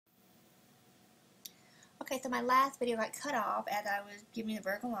Okay, so my last video got cut off as I was giving you the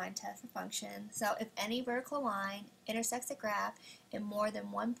vertical line test of function. So if any vertical line intersects a graph in more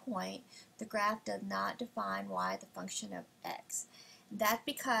than one point, the graph does not define y as a function of x. That's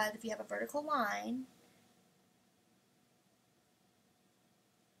because if you have a vertical line,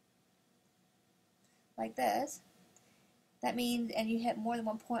 like this, that means, and you hit more than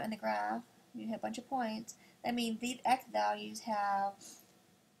one point on the graph, you hit a bunch of points, that means these x values have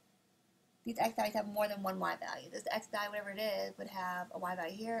more than one y value. This x value, whatever it is, would have a y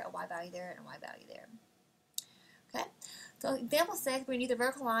value here, a y value there, and a y value there. Okay? So example 6, we're going to use the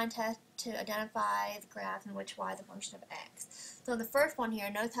vertical line test to identify the graph in which y is a function of x. So the first one here,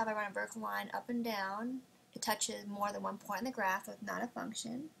 notice how if I run a vertical line up and down, it touches more than one point in the graph, so it's not a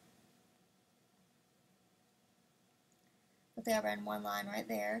function. Let's say I run one line right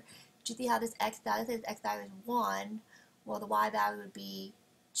there. But you see how this x value, say this x value is 1, well the y value would be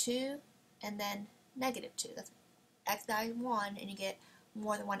 2, and then negative 2. That's x value is 1, and you get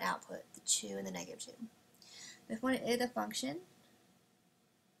more than one output, the 2 and the negative 2. This one is a function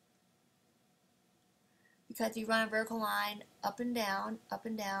because you run a vertical line up and down, up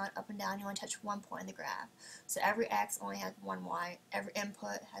and down, up and down, you only touch one point in the graph. So every x only has one y, every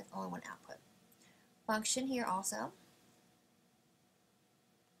input has only one output. Function here also.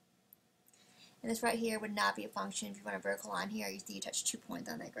 And this right here would not be a function. If you run a vertical line here, you see you touch 2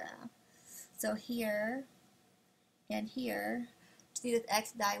 points on that graph. So here and here, to see this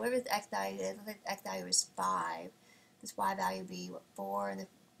x value, whatever this x value is, let's say this x value is 5, this y value would be 4, and this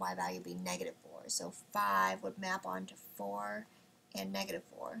y value would be negative 4. So 5 would map onto 4 and negative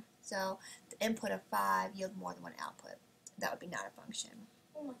 4. So the input of 5 yields more than one output. That would be not a function.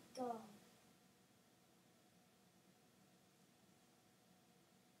 Oh my god.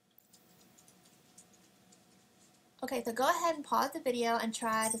 Okay, so go ahead and pause the video and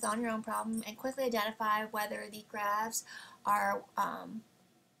try this on your own problem and quickly identify whether the graphs are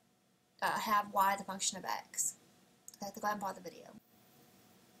have y as a function of x. Okay, so go ahead and pause the video.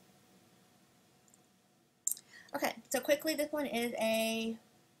 Okay, so quickly, this one is a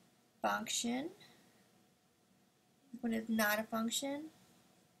function. This one is not a function.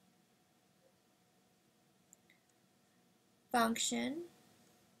 Function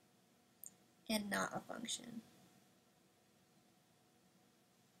and not a function.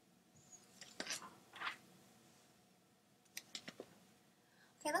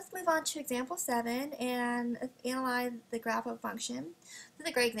 Okay, let's move on to example 7 and analyze the graph of a function. This is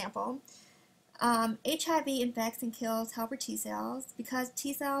a great example. HIV infects and kills helper T cells. Because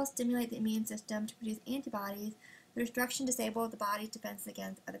T cells stimulate the immune system to produce antibodies, the destruction disables the body's defenses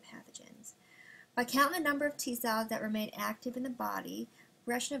against other pathogens. By counting the number of T cells that remain active in the body,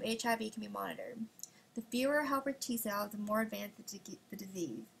 progression of HIV can be monitored. The fewer helper T cells, the more advanced the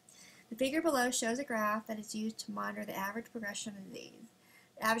disease. The figure below shows a graph that is used to monitor the average progression of the disease.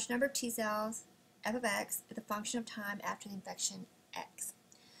 The average number of T cells, f of x, is a function of time after the infection, x.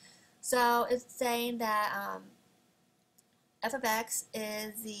 So it's saying that f of x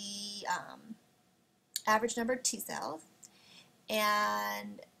is the average number of T cells,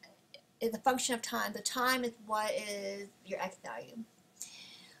 and is a function of time. The time is what is your x value.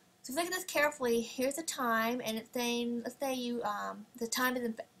 So if you look at this carefully, here's the time, and it's saying, let's say you the time is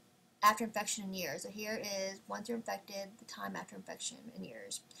after infection in years. So here is once you're infected, the time after infection in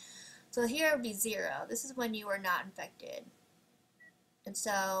years. So here would be 0. This is when you are not infected. And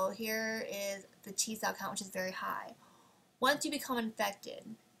so here is the T cell count, which is very high. Once you become infected,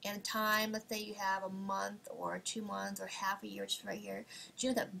 and time, let's say you have a month or 2 months or half a year, which is right here, you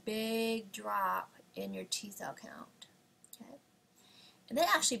have that big drop in your T cell count. Okay? And then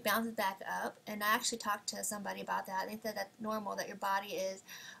it actually bounces back up, and I actually talked to somebody about that. They said that's normal, that your body is,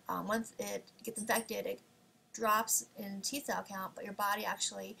 once it gets infected, it drops in T cell count, but your body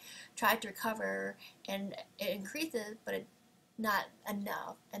actually tries to recover, and it increases, but it's not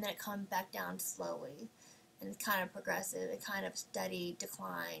enough, and then it comes back down slowly, and it's kind of progressive, a kind of steady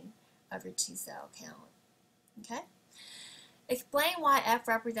decline of your T cell count. Okay? Explain why f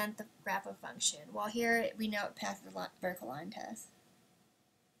represents the graph of function. Well, here we know it passes the vertical line test.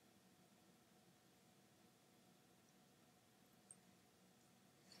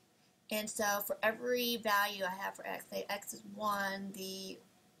 And so for every value I have for x, say x is 1, the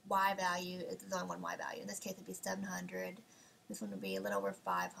y value is only one y value. In this case, it would be 700. This one would be a little over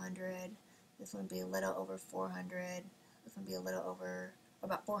 500. This one would be a little over 400. This one would be a little over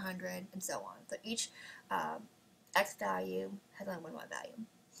about 400, and so on. So each x value has only one y value.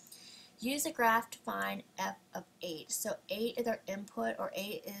 Use a graph to find f of 8. So 8 is our input, or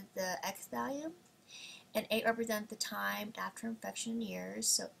 8 is the x value. And 8 represents the time after infection in years.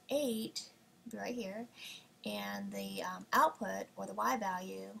 So 8 will be right here, and the output, or the y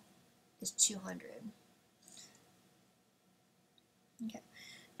value, is 200. Okay.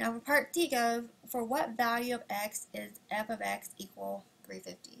 Now for part D goes, for what value of x is f of x equal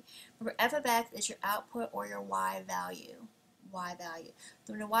 350? Remember, f of x is your output or your y value.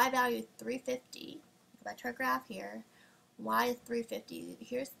 So when the y value is 350, go back to our graph here, y is 350.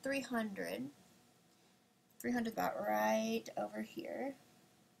 Here's 300. 300 is about right over here.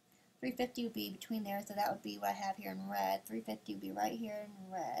 350 would be between there, so that would be what I have here in red. 350 would be right here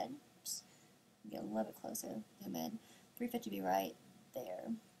in red. Oops. Get a little bit closer, zoom in. 350 would be right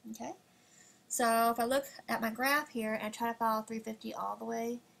there. Okay? So if I look at my graph here and try to follow 350 all the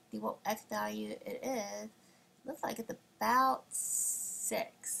way, see what x value it is, it looks like it's about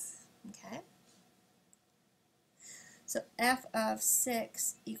 6. Okay? So f of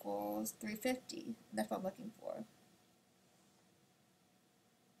 6 equals 350. That's what I'm looking for.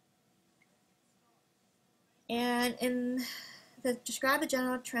 And in describe the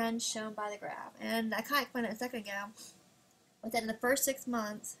general trend shown by the graph. And I kind of explained it a second ago. Was that in the first 6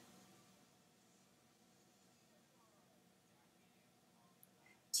 months,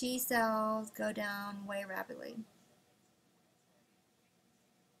 T cells go down way rapidly.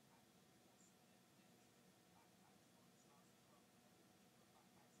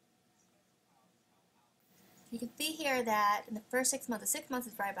 You can see here that in the first 6 months, the 6 months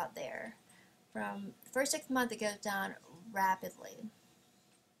is right about there. From the first 6 months, it goes down rapidly.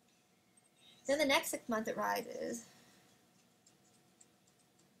 Then the next 6 months, it rises.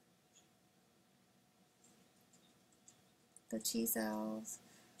 The T cells.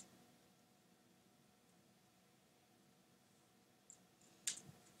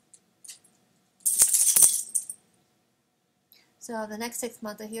 So the next 6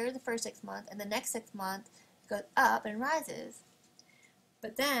 months, here is the first 6 months, and the next 6 months it goes up and rises.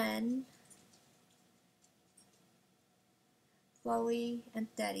 But then, slowly and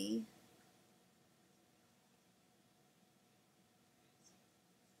steady,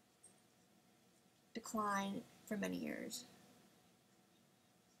 decline for many years.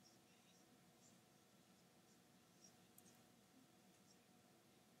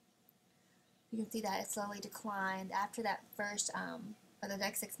 You can see that it slowly declined after that first, or the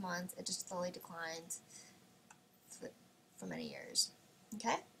next 6 months, it just slowly declines for many years.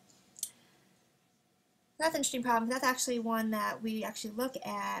 Okay? That's an interesting problem. That's actually one that we actually look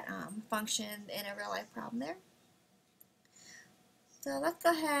at function in a real life problem there. So let's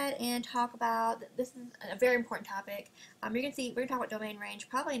go ahead and talk about, this is a very important topic. You're going to see, we're going to talk about domain range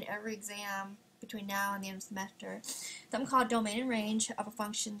probably in every exam between now and the end of the semester. Something called domain and range of a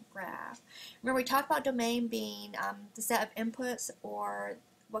function graph. Remember, we talked about domain being the set of inputs, or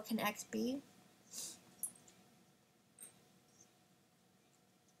what can x be.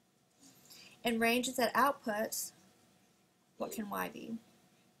 And range is that outputs, what can y be.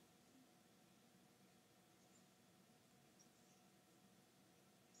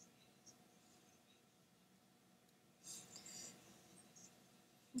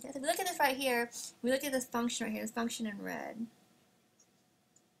 Okay, so if we look at this right here, we look at this function right here, this function in red.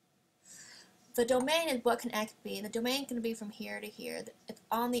 The domain is what can x be, and the domain is going to be from here to here. It's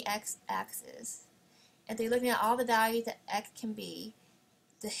on the x-axis. And so you're looking at all the values that x can be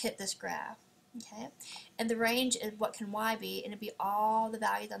to hit this graph. Okay? And the range is what can y be, and it'll be all the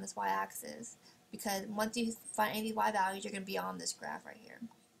values on this y-axis. Because once you find any of these y values, you're going to be on this graph right here.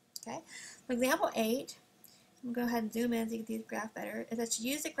 Okay? For example 8, I'm going to go ahead and zoom in so you can see the graph better. It says to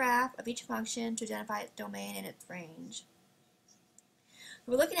use the graph of each function to identify its domain and its range.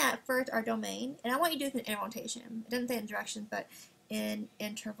 We're looking at first our domain, and I want you to do this in interval notation. It doesn't say in directions, but in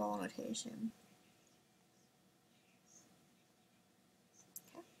interval notation.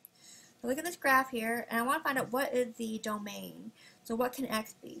 Okay. So look at this graph here, and I want to find out what is the domain. So what can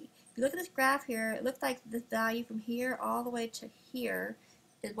x be? If you look at this graph here, it looks like this value from here all the way to here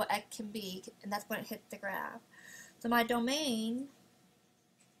is what x can be, and that's when it hits the graph. So my domain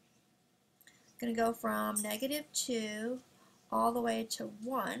is going to go from -2 all the way to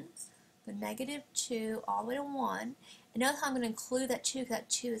 1. So -2 all the way to 1. And notice how I'm going to include that 2 because that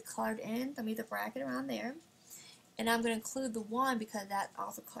 2 is colored in. So I'm going to use a bracket around there. And I'm going to include the 1 because that's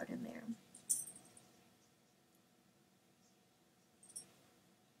also colored in there.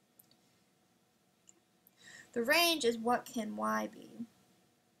 The range is what can y be.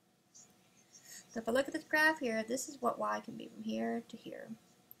 So if I look at this graph here, this is what y can be from here to here.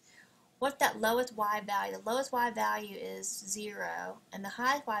 What's that lowest y value? The lowest y value is 0, and the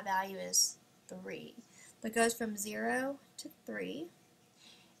highest y value is 3. So it goes from 0 to 3.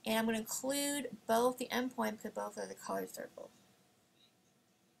 And I'm going to include both the endpoint because both are the colored circles.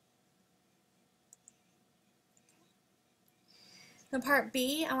 Then part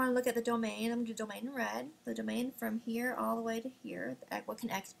B, I want to look at the domain. I'm going to do domain in red. The domain from here all the way to here. What can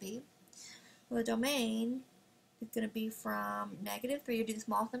x be? Well, the domain is going to be from -3, you do the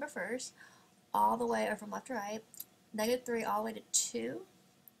smallest number first, all the way, or from left to right, -3 all the way to 2.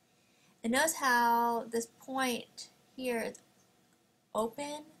 And notice how this point here is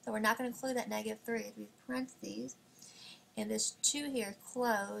open, so we're not going to include that -3 as these parentheses. And this 2 here is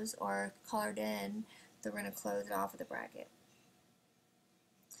closed or colored in, so we're going to close it off with a bracket.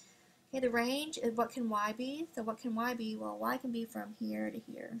 Okay, the range is what can y be. So what can y be? Well, y can be from here to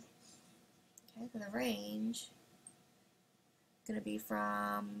here. Okay, so the range is going to be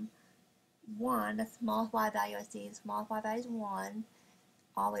from 1, the smallest y value I see, the smallest y value is 1,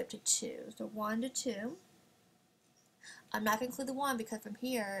 all the way up to 2. So 1 to 2. I'm not going to include the 1 because from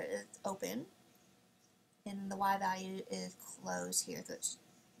here it's open, and the y value is closed here, so it's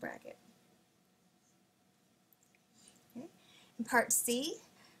bracket. Okay. In part C,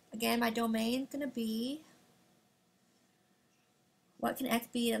 again, my domain is going to be, what can x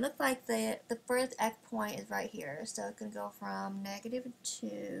be? It looks like the first x point is right here, so it's going to go from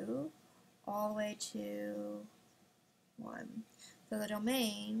 -2 all the way to 1. So the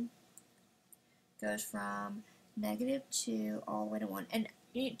domain goes from -2 all the way to 1. And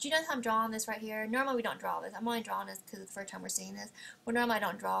do you notice how I'm drawing this right here? Normally we don't draw this. I'm only drawing this because it's the first time we're seeing this. But normally I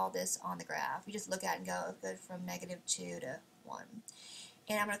don't draw this on the graph. You just look at it and go, it goes from -2 to 1.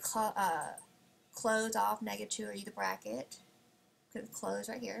 And I'm going to close off -2 or use the bracket, because it's closed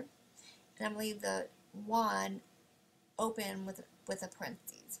right here. And I'm going to leave the 1 open with a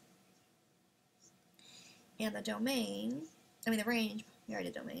parentheses. And the domain, the range, we already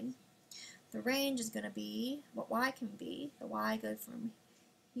did domain. The range is going to be what y can be. The y goes from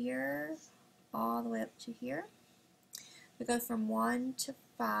here all the way up to here. It goes from 1 to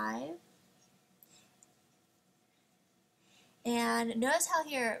 5. And notice how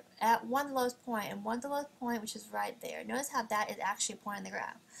here, at 1 the lowest point, and 1 the lowest point, which is right there, notice how that is actually a point in the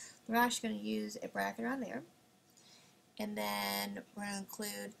graph. We're actually going to use a bracket around there. And then we're going to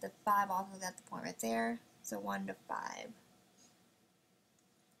include the 5 also at the point right there. So 1 to 5.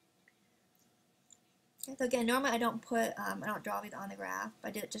 Okay, so again, normally I don't draw these on the graph, but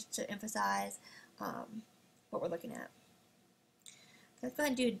I did it just to emphasize what we're looking at. Okay, let's go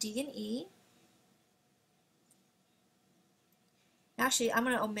ahead and do D and E. Actually, I'm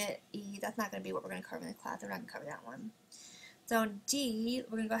going to omit E. That's not going to be what we're going to cover in the class. We're not going to cover that one. So in D,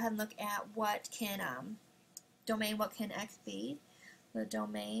 we're going to go ahead and look at what can domain, what can x be. The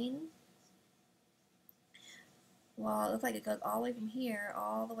domain, well, it looks like it goes all the way from here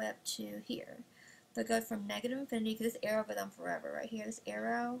all the way up to here. So it goes from -infinity, because this arrow goes on forever. Right here, this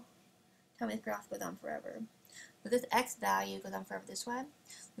arrow, tell me this graph goes on forever. So this x value goes on forever this way.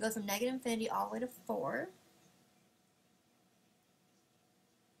 It goes from -infinity all the way to 4.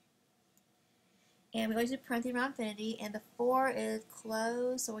 And we always use parentheses around infinity, and the 4 is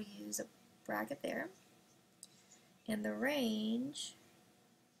closed, so we'll use a bracket there. And the range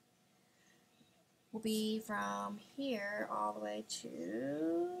will be from here all the way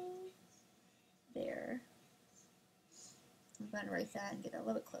to there. I'm going to erase that and get that a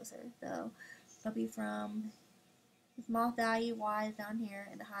little bit closer. So it'll be from the smallest value, y is down here,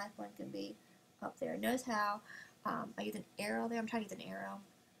 and the highest one can be up there. Notice how I use an arrow there. I'm trying to use an arrow.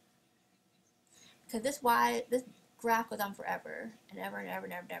 Because this graph goes on forever, and ever and ever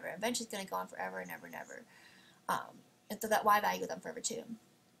and ever and ever. Eventually it's going to go on forever and ever and ever. And so that y value goes on forever too.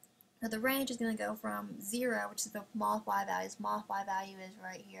 Now the range is going to go from 0, which is the smallest y value. The smallest y value is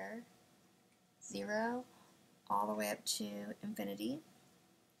right here. 0 all the way up to infinity.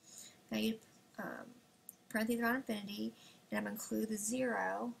 Now you parentheses around infinity, and I'm going to include the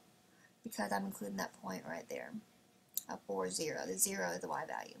 0 because I'm including that point right there. 4, 0. The 0 is the y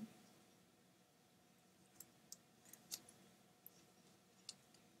value.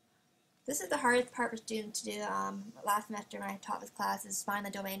 This is the hardest part for students to do. Last semester when I taught this class is find the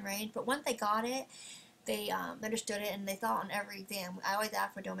domain range, but once they got it, they understood it and they thought on every exam. I always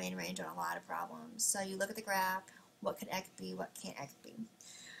ask for domain range on a lot of problems. So you look at the graph, what can x be, what can't x be.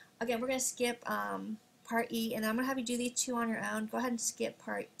 Again, we're going to skip part E, and I'm going to have you do these two on your own. Go ahead and skip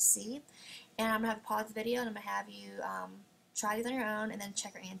part C, and I'm going to have pause the video, and I'm going to have you try these on your own, and then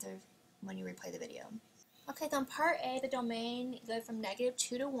check your answers when you replay the video. Okay, so in part A, the domain goes from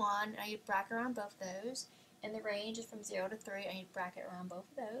 -2 to 1, and I need bracket around both of those. And the range is from 0 to 3, I need bracket around both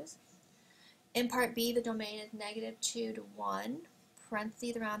of those. In part B, the domain is -2 to 1,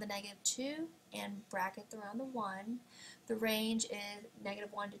 parentheses around the -2, and brackets around the 1. The range is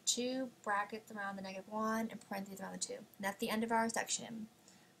 -1 to 2, brackets around the -1, and parentheses around the 2. And that's the end of our section.